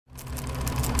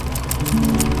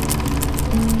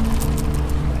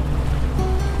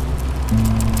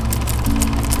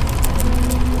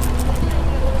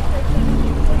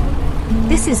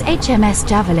HMS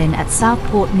Javelin at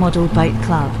Southport Model Boat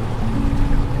Club.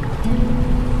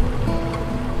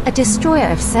 A destroyer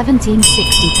of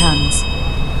 1760 tons,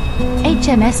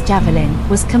 HMS Javelin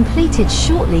was completed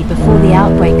shortly before the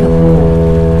outbreak of war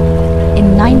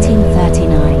in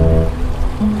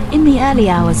 1939. In the early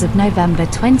hours of November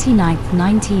 29,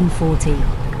 1940,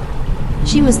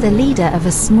 she was the leader of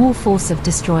a small force of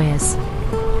destroyers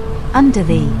under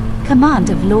the command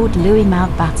of Lord Louis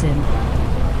Mountbatten,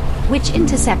 which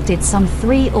intercepted some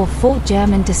 3 or 4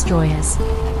 German destroyers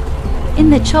in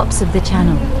the chops of the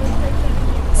Channel.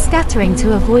 Scattering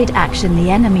to avoid action,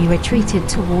 the enemy retreated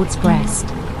towards Brest,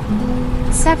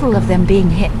 several of them being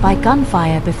hit by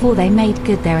gunfire before they made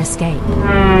good their escape.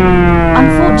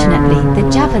 Unfortunately, the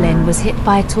Javelin was hit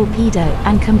by a torpedo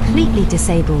and completely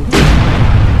disabled,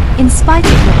 in spite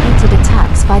of repeated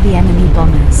attacks by the enemy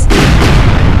bombers.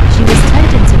 She was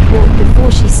towed into port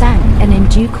before she sank and in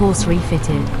due course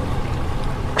refitted.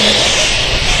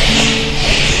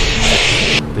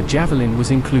 The Javelin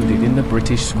was included in the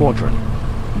British squadron,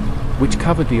 which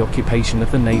covered the occupation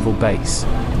of the naval base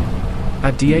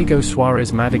at Diego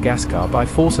Suarez, Madagascar by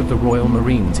force of the Royal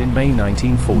Marines in May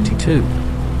 1942.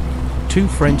 2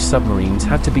 French submarines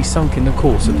had to be sunk in the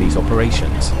course of these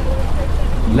operations.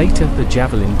 Later, the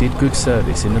Javelin did good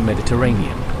service in the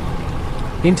Mediterranean,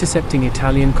 intercepting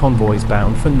Italian convoys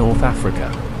bound for North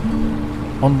Africa.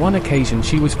 On one occasion,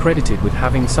 she was credited with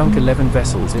having sunk 11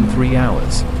 vessels in 3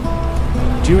 hours.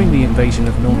 During the invasion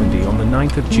of Normandy on the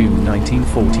 9th of June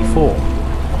 1944,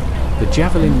 the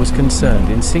Javelin was concerned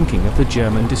in sinking of the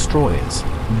German destroyers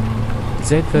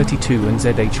Z-32 and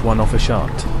ZH-1 off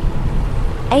Ushant.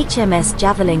 HMS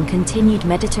Javelin continued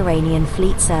Mediterranean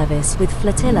fleet service with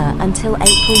flotilla until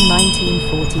April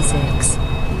 1946,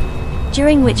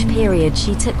 during which period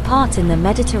she took part in the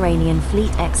Mediterranean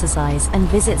Fleet Exercise and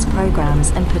Visits programs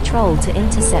and patrolled to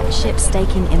intercept ships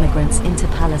taking immigrants into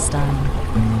Palestine.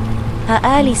 Her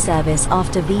early service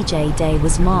after VJ Day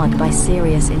was marred by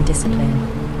serious indiscipline,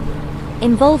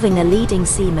 involving a leading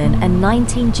seaman and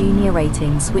 19 junior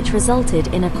ratings, which resulted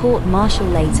in a court-martial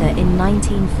later in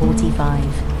 1945.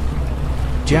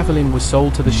 Javelin was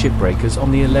sold to the shipbreakers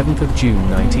on the 11th of June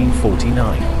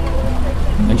 1949,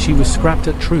 and she was scrapped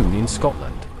at Troon in Scotland.